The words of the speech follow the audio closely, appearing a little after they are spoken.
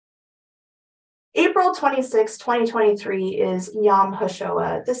April 26, 2023 is Yom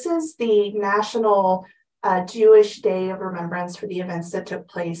HaShoah. This is the National Jewish Day of Remembrance for the events that took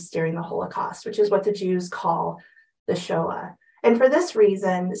place during the Holocaust, which is what the Jews call the Shoah. And for this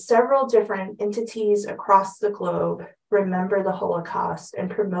reason, several different entities across the globe remember the Holocaust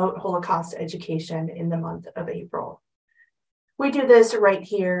and promote Holocaust education in the month of April. We do this right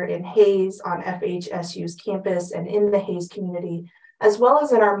here in Hayes on FHSU's campus and in the Hayes community, as well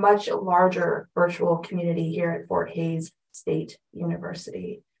as in our much larger virtual community here at Fort Hays State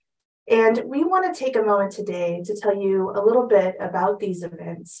University. And we want to take a moment today to tell you a little bit about these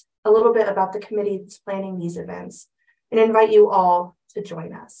events, a little bit about the committee that's planning these events, and invite you all to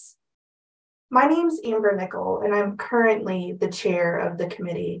join us. My name's Amber Nickel, and I'm currently the chair of the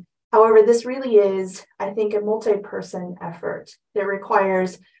committee. However, this really is, I think, a multi-person effort that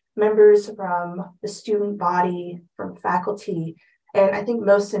requires members from the student body, from faculty, and I think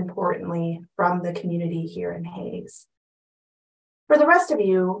most importantly, from the community here in Hayes. For the rest of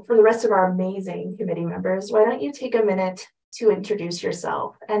you, for the rest of our amazing committee members, why don't you take a minute to introduce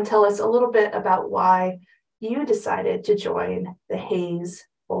yourself and tell us a little bit about why you decided to join the Hayes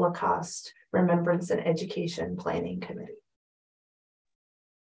Holocaust Remembrance and Education Planning Committee.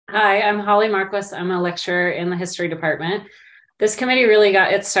 Hi, I'm Holly Marquis. I'm a lecturer in the history department. This committee really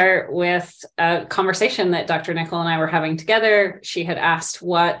got its start with a conversation that Dr. Nickel and I were having together. She had asked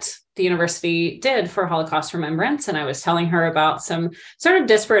what the university did for Holocaust remembrance, and I was telling her about some sort of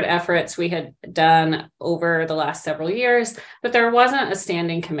disparate efforts we had done over the last several years, but there wasn't a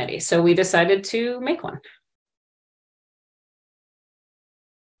standing committee, so we decided to make one.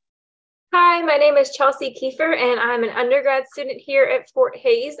 Hi, my name is Chelsea Kiefer, and I'm an undergrad student here at Fort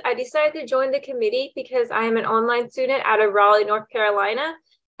Hays. I decided to join the committee because I am an online student out of Raleigh, North Carolina,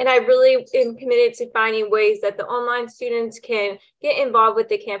 and I really am committed to finding ways that the online students can get involved with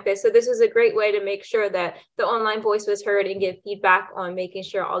the campus. So this was a great way to make sure that the online voice was heard and give feedback on making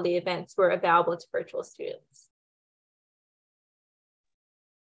sure all the events were available to virtual students.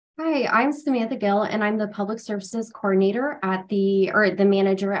 Hi, I'm Samantha Gill, and I'm the public services coordinator at the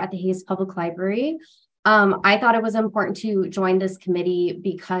manager at the Hayes Public Library. I thought it was important to join this committee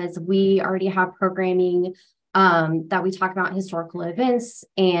because we already have programming that we talk about historical events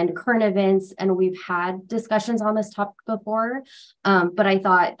and current events, and we've had discussions on this topic before, but I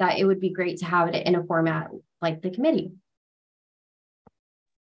thought that it would be great to have it in a format like the committee.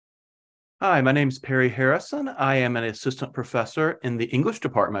 Hi, my name is Perry Harrison. I am an assistant professor in the English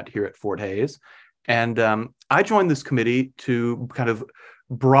department here at Fort Hays. And I joined this committee to kind of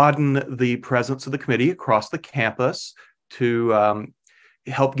broaden the presence of the committee across the campus, to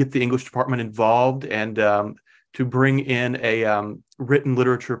help get the English department involved, and to bring in a written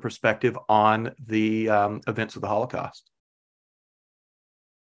literature perspective on the events of the Holocaust.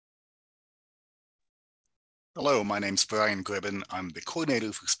 Hello, my name's Brian Gribben. I'm the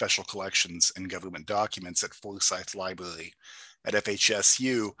coordinator for special collections and government documents at Forsyth Library at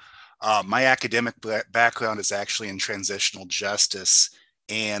FHSU. My academic background is actually in transitional justice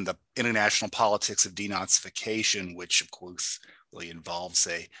and the international politics of denazification, which of course really involves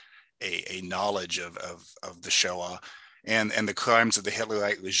a knowledge of the Shoah and the crimes of the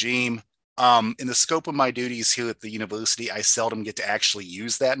Hitlerite regime. In the scope of my duties here at the university, I seldom get to actually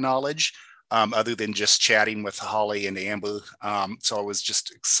use that knowledge, other than just chatting with Holly and Amber. So I was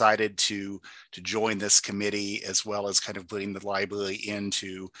just excited to join this committee, as well as kind of bring the library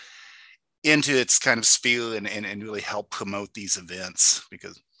into its kind of sphere and really help promote these events.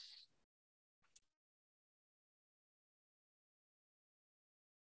 Because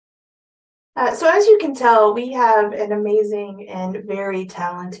So as you can tell, we have an amazing and very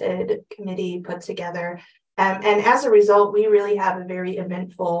talented committee put together. And as a result, we really have a very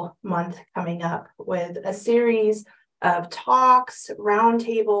eventful month coming up with a series of talks,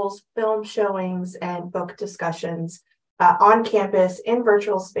 roundtables, film showings, and book discussions on campus, in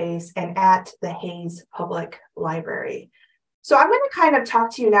virtual space, and at the Hayes Public Library. So I'm going to kind of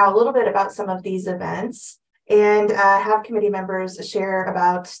talk to you now a little bit about some of these events and have committee members share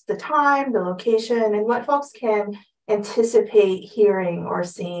about the time, the location, and what folks can anticipate hearing or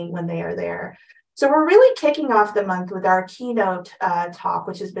seeing when they are there. So we're really kicking off the month with our keynote talk,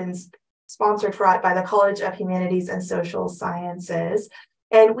 which has been sponsored by the College of Humanities and Social Sciences.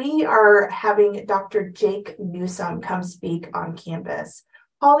 And we are having Dr. Jake Newsome come speak on campus.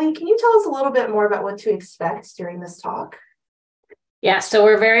 Holly, can you tell us a little bit more about what to expect during this talk? Yeah, so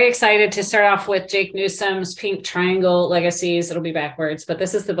we're very excited to start off with Jake Newsom's Pink Triangle Legacies. It'll be backwards, but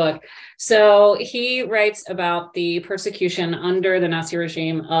this is the book. So he writes about the persecution under the Nazi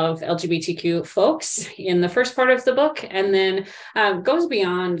regime of LGBTQ folks in the first part of the book, and then goes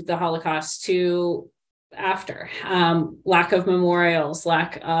beyond the Holocaust to after lack of memorials,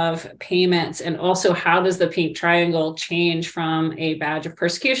 lack of payments, and also how does the Pink Triangle change from a badge of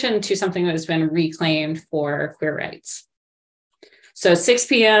persecution to something that has been reclaimed for queer rights. So 6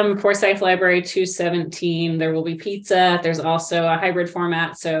 p.m., Forsyth Library 217. There will be pizza. There's also a hybrid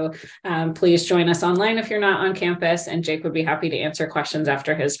format. So please join us online if you're not on campus. And Jake would be happy to answer questions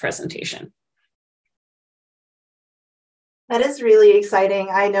after his presentation. That is really exciting.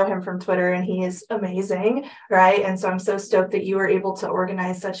 I know him from Twitter and he is amazing, right? And so I'm so stoked that you were able to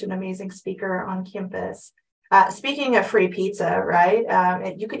organize such an amazing speaker on campus. Speaking of free pizza,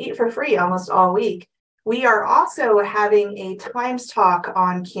 right? You could eat for free almost all week. We are also having a Times Talk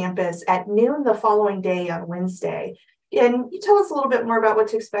on campus at noon the following day on Wednesday. Can you tell us a little bit more about what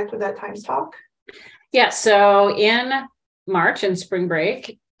to expect with that Times Talk? Yeah, so in March, in spring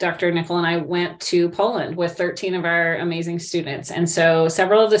break, Dr. Nickel and I went to Poland with 13 of our amazing students. And so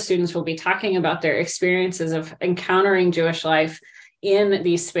several of the students will be talking about their experiences of encountering Jewish life in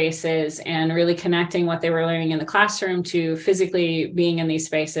these spaces and really connecting what they were learning in the classroom to physically being in these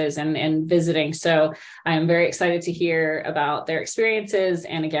spaces and visiting. So I'm very excited to hear about their experiences,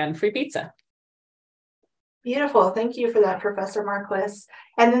 and again, free pizza. Beautiful. Thank you for that, Professor Marquis.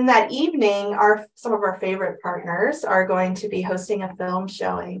 And then that evening, some of our favorite partners are going to be hosting a film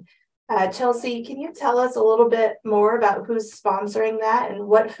showing. Chelsea, can you tell us a little bit more about who's sponsoring that and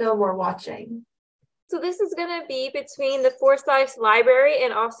what film we're watching? So this is going to be between the Forsyth Library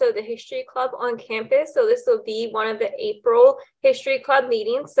and also the History Club on campus. So this will be one of the April History Club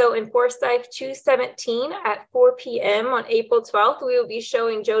meetings. So in Forsyth 217 at 4 p.m. on April 12th, we will be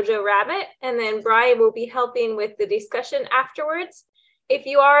showing Jojo Rabbit, and then Brian will be helping with the discussion afterwards. If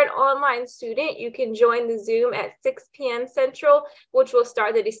you are an online student, you can join the Zoom at 6 p.m. Central, which will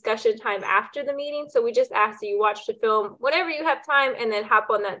start the discussion time after the meeting. So we just ask that you watch the film whenever you have time and then hop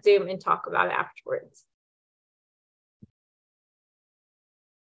on that Zoom and talk about it afterwards.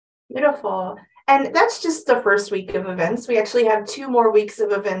 Beautiful. And that's just the first week of events. We actually have 2 more weeks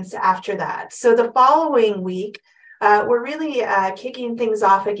of events after that. So the following week, we're really kicking things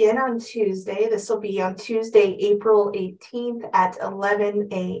off again on Tuesday. This will be on Tuesday, April 18th at 11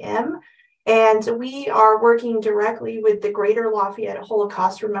 a.m. And we are working directly with the Greater Lafayette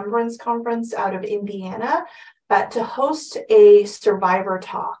Holocaust Remembrance Conference out of Indiana to host a survivor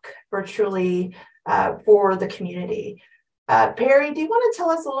talk virtually for the community. Perry, do you want to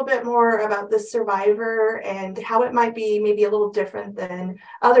tell us a little bit more about the survivor and how it might be maybe a little different than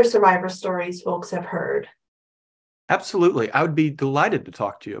other survivor stories folks have heard? Absolutely. I would be delighted to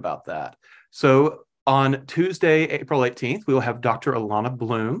talk to you about that. So on Tuesday, April 18th, we will have Dr. Ilana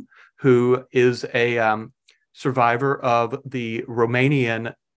Bloom, who is a survivor of the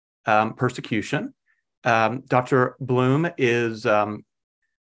Romanian persecution. Dr. Bloom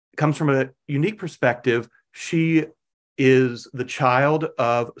comes from a unique perspective. She is the child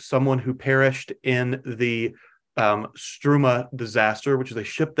of someone who perished in the Struma disaster, which is a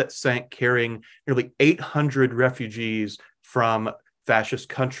ship that sank carrying nearly 800 refugees from fascist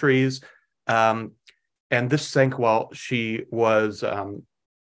countries. And this sank while she was,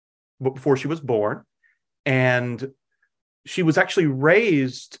 before she was born. And she was actually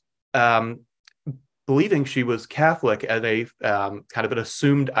raised believing she was Catholic at a kind of an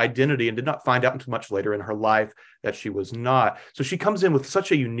assumed identity, and did not find out until much later in her life that she was not. So she comes in with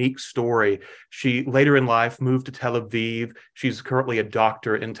such a unique story. She later in life moved to Tel Aviv. She's currently a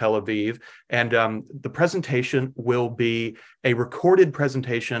doctor in Tel Aviv. And the presentation will be a recorded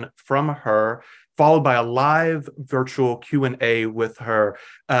presentation from her, followed by a live virtual Q&A with her.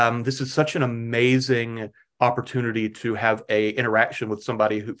 This is such an amazing opportunity to have a interaction with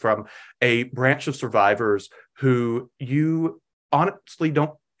somebody who from a branch of survivors who you honestly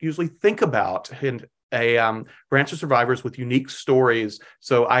don't usually think about, and a branch of survivors with unique stories.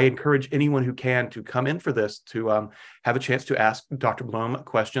 So I encourage anyone who can to come in for this to have a chance to ask Dr. Bloom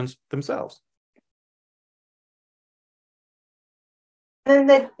questions themselves. And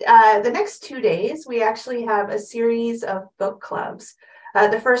the next 2 days, we actually have a series of book clubs.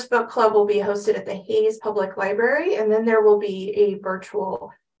 The first book club will be hosted at the Hayes Public Library, and then there will be a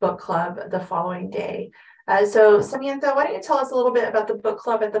virtual book club the following day. So Samantha, why don't you tell us a little bit about the book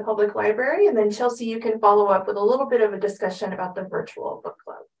club at the public library, and then Chelsea, you can follow up with a little bit of a discussion about the virtual book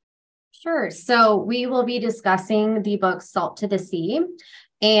club. Sure. So we will be discussing the book Salt to the Sea.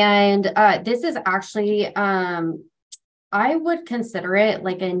 And this is actually I would consider it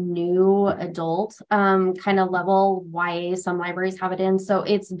like a new adult kind of level YA. Some libraries have it in. So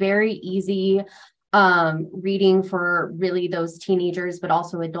it's very easy reading for really those teenagers, but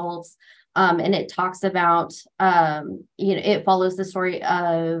also adults. And it talks about, it follows the story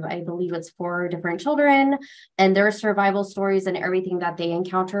of, I believe it's 4 different children and their survival stories and everything that they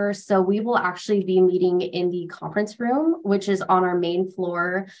encounter. So we will actually be meeting in the conference room, which is on our main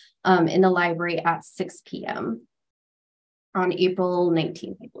floor in the library at 6 p.m. on April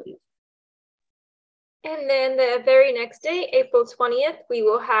 19th, I believe. And then the very next day, April 20th, we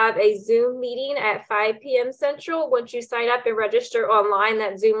will have a Zoom meeting at 5 p.m. Central. Once you sign up and register online,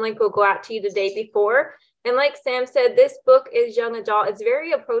 that Zoom link will go out to you the day before. And like Sam said, this book is young adult. It's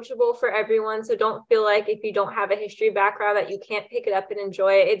very approachable for everyone. So don't feel like if you don't have a history background that you can't pick it up and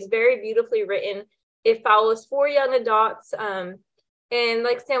enjoy it. It's very beautifully written. It follows 4 young adults. And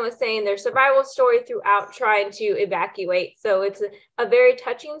like Sam was saying, their survival story throughout trying to evacuate. So it's a very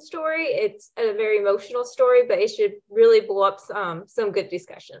touching story. It's a very emotional story, but it should really blow up some good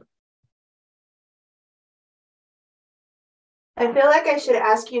discussion. I feel like I should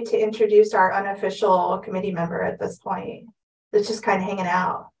ask you to introduce our unofficial committee member at this point. That's just kind of hanging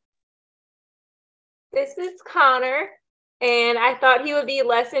out. This is Connor. And I thought he would be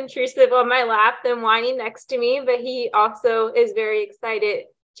less intrusive on my lap than whining next to me, but he also is very excited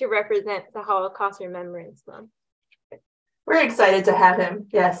to represent the Holocaust Remembrance Month. We're excited to have him.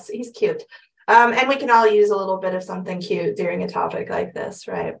 Yes, he's cute. And we can all use a little bit of something cute during a topic like this,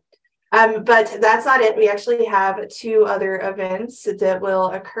 right? But that's not it. We actually have 2 other events that will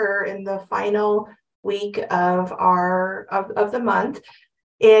occur in the final week of the month.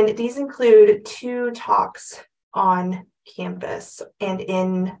 And these include 2 talks on campus and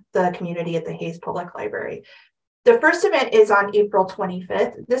in the community at the Hayes Public Library. The first event is on April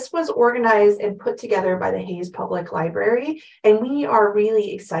 25th. This was organized and put together by the Hayes Public Library, and we are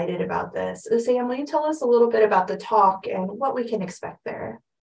really excited about this. Sam, will you tell us a little bit about the talk and what we can expect there?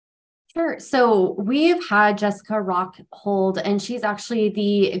 Sure. So we've had Jessica Rockhold, and she's actually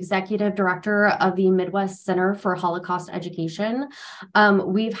the executive director of the Midwest Center for Holocaust Education.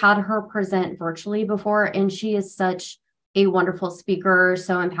 We've had her present virtually before, and she is such a wonderful speaker,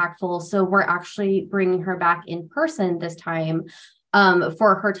 so impactful. So we're actually bringing her back in person this time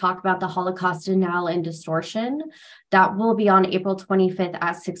for her talk about the Holocaust denial and distortion. That will be on April 25th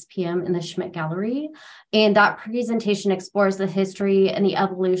at 6 p.m. in the Schmidt Gallery. And that presentation explores the history and the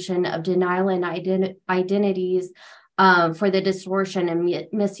evolution of denial and identities for the distortion and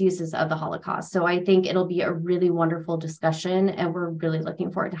misuses of the Holocaust. So I think it'll be a really wonderful discussion, and we're really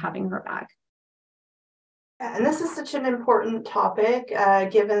looking forward to having her back. And this is such an important topic,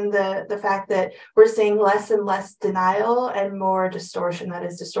 given the fact that we're seeing less and less denial and more distortion, that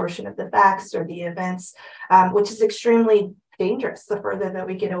is distortion of the facts or the events, which is extremely dangerous the further that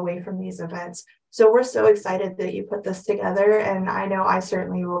we get away from these events. So we're so excited that you put this together, and I know I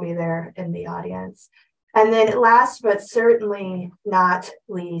certainly will be there in the audience. And then last but certainly not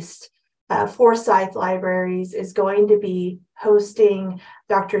least, Forsyth Libraries is going to be hosting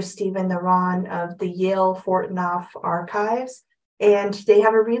Dr. Stephen Naran of the Yale Fort Knopf Archives, and they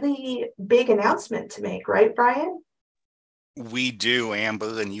have a really big announcement to make, right, Brian? We do,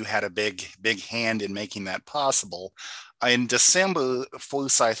 Amber, and you had a big hand in making that possible. In December,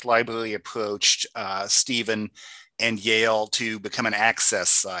 Forsyth Library approached Stephen and Yale to become an access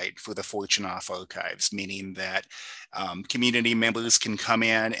site for the Fort Knopf archives, meaning that community members can come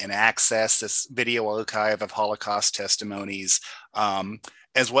in and access this video archive of Holocaust testimonies,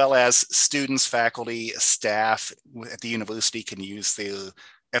 as well as students, faculty, staff at the university can use their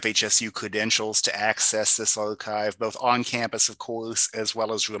FHSU credentials to access this archive, both on campus, of course, as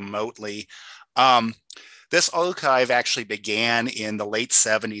well as remotely. This archive actually began in the late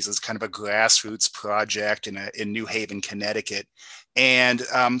 70s as kind of a grassroots project in New Haven, Connecticut. And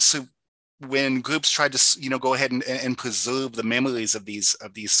so when groups tried to go ahead and preserve the memories of these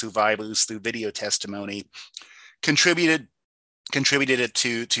survivors through video testimony, contributed it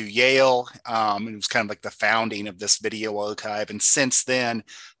to Yale. It was kind of like the founding of this video archive. And since then,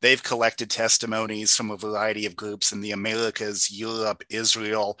 they've collected testimonies from a variety of groups in the Americas, Europe,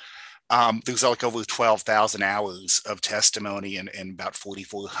 Israel. There's like over 12,000 hours of testimony and about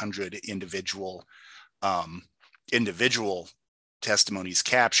 4,400 individual testimonies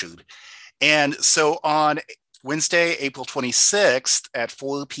captured. And so on Wednesday, April 26th at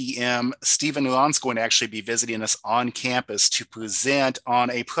 4 p.m., Stephen Naran's going to actually be visiting us on campus to present on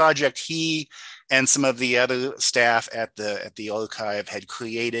a project he and some of the other staff at the archive had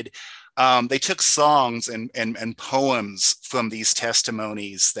created. They took songs and poems from these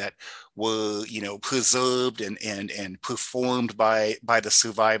testimonies that were, preserved and performed by the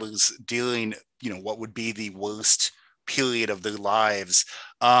survivors during, what would be the worst period of their lives,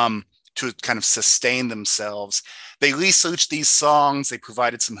 to kind of sustain themselves. They researched these songs. They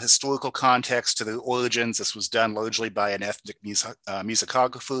provided some historical context to their origins. This was done largely by an ethnic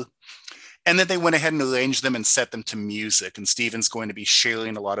musicographer. And then they went ahead and arranged them and set them to music. And Stephen's going to be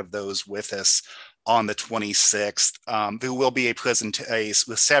sharing a lot of those with us on the 26th. There will be a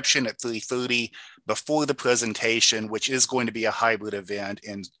reception at 3:30 before the presentation, which is going to be a hybrid event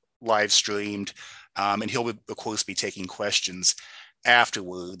and live streamed. And he'll, of course, be taking questions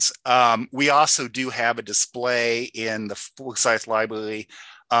afterwards. We also do have a display in the Forsyth Library.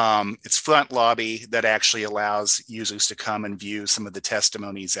 It's front lobby that actually allows users to come and view some of the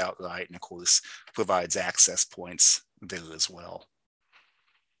testimonies outright, and of course provides access points there as well.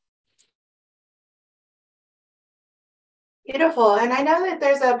 Beautiful. And I know that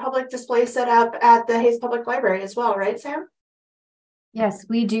there's a public display set up at the Hayes Public Library as well, right, Sam? Yes,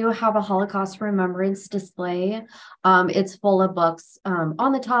 we do have a Holocaust Remembrance display. It's full of books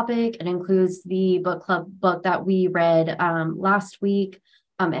on the topic. It includes the book club book that we read last week.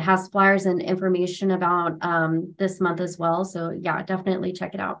 It has flyers and information about this month as well. So yeah, definitely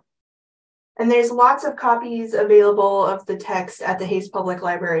check it out. And there's lots of copies available of the text at the Hayes Public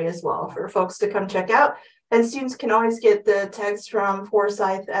Library as well for folks to come check out. And students can always get the text from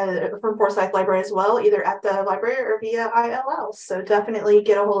Forsyth Library as well, either at the library or via ILL. So definitely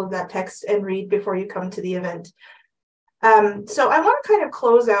get a hold of that text and read before you come to the event. So I want to kind of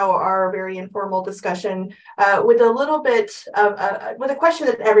close out our very informal discussion with a little bit of with a question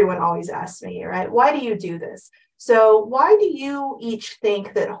that everyone always asks me, right? Why do you do this? So why do you each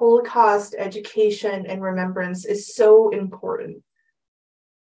think that Holocaust education and remembrance is so important?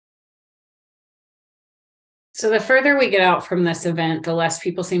 So the further we get out from this event, the less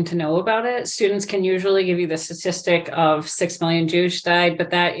people seem to know about it. Students can usually give you the statistic of 6 million Jews died,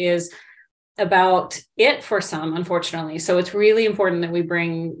 but that is about it for some, unfortunately. So it's really important that we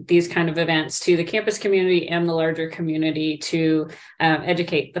bring these kind of events to the campus community and the larger community to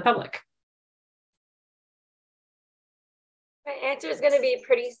educate the public. My answer is going to be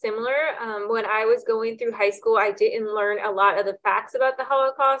pretty similar. When I was going through high school, I didn't learn a lot of the facts about the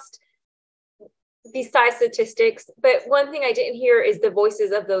Holocaust besides statistics. But one thing I didn't hear is the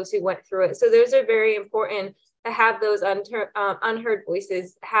voices of those who went through it. So those are very important to have those unheard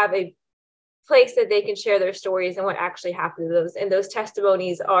voices have a place that they can share their stories and what actually happened to those. And those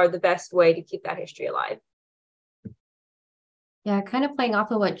testimonies are the best way to keep that history alive. Yeah, kind of playing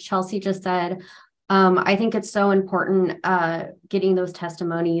off of what Chelsea just said. I think it's so important getting those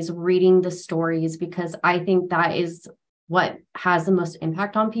testimonies, reading the stories, because I think that is what has the most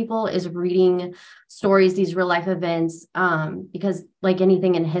impact on people, is reading stories, these real life events, because like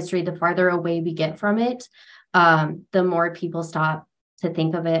anything in history, the farther away we get from it, the more people stop to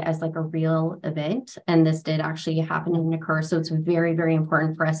think of it as like a real event. And this did actually happen and occur. So it's very, very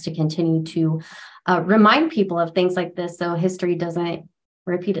important for us to continue to remind people of things like this so history doesn't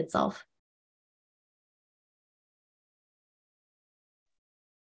repeat itself.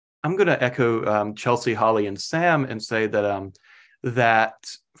 I'm going to echo Chelsea, Holly, and Sam and say that that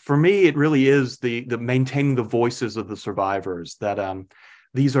for me, it really is the maintaining the voices of the survivors, that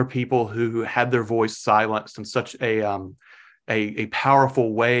these are people who had their voice silenced in such a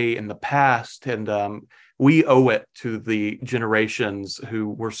powerful way in the past. And we owe it to the generations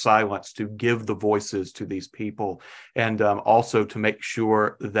who were silenced to give the voices to these people, and also to make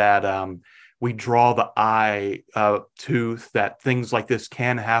sure that we draw the eye to that things like this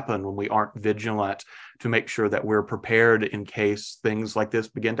can happen when we aren't vigilant, to make sure that we're prepared in case things like this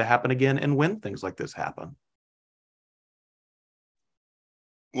begin to happen again and when things like this happen.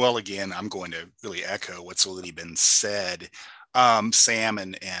 Well, again, I'm going to really echo what's already been said. Sam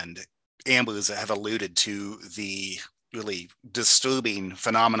and Amber have alluded to the really disturbing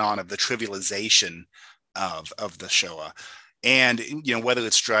phenomenon of the trivialization of the Shoah. And, whether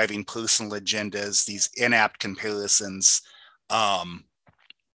it's driving personal agendas, these inapt comparisons,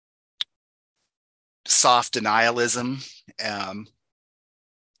 soft denialism,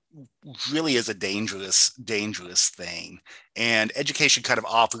 really is a dangerous thing. And education kind of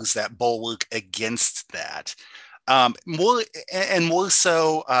offers that bulwark against that. More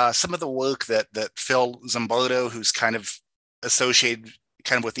so, some of the work that Phil Zimbardo, who's kind of associated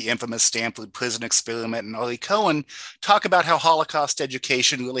with the infamous Stanford prison experiment, and Ari Cohen talk about how Holocaust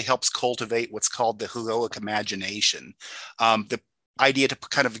education really helps cultivate what's called the heroic imagination. The idea to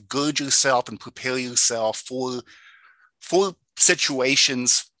kind of gird yourself and prepare yourself for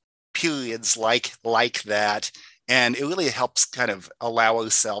situations, periods like that, And it really helps kind of allow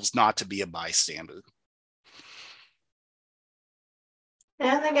ourselves not to be a bystander.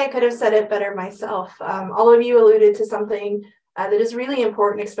 I don't think I could have said it better myself. All of you alluded to something that is really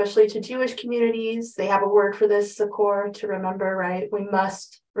important, especially to Jewish communities. They have a word for this, Sakor, to remember, right? We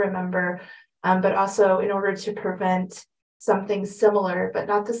must remember, but also in order to prevent something similar, but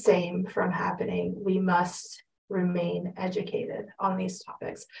not the same from happening, we must remain educated on these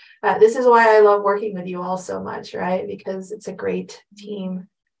topics. This is why I love working with you all so much, right? Because it's a great team.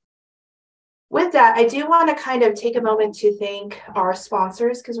 With that, I do want to kind of take a moment to thank our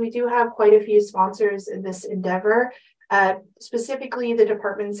sponsors, because we do have quite a few sponsors in this endeavor. Specifically, the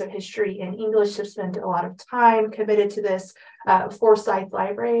Departments of History and English have spent a lot of time committed to this. Forsyth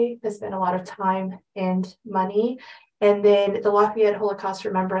Library has spent a lot of time and money. And then the Lafayette Holocaust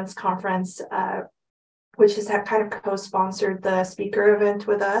Remembrance Conference, which has kind of co-sponsored the speaker event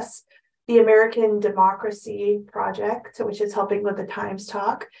with us. The American Democracy Project, which is helping with the Times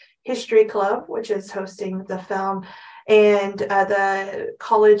Talk. History Club, which is hosting the film, and the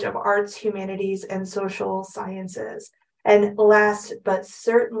College of Arts, Humanities, and Social Sciences. And last, but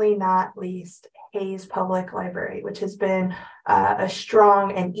certainly not least, Hayes Public Library, which has been a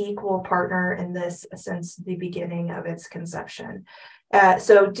strong and equal partner in this since the beginning of its conception.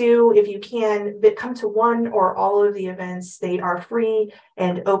 So do, if you can, come to one or all of the events. They are free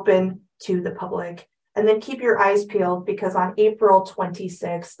and open to the public. And then keep your eyes peeled, because on April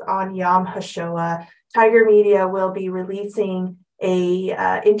 26th, on Yom HaShoah, Tiger Media will be releasing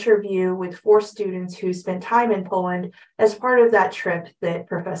a interview with 4 students who spent time in Poland as part of that trip that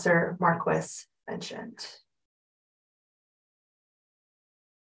Professor Marquis mentioned.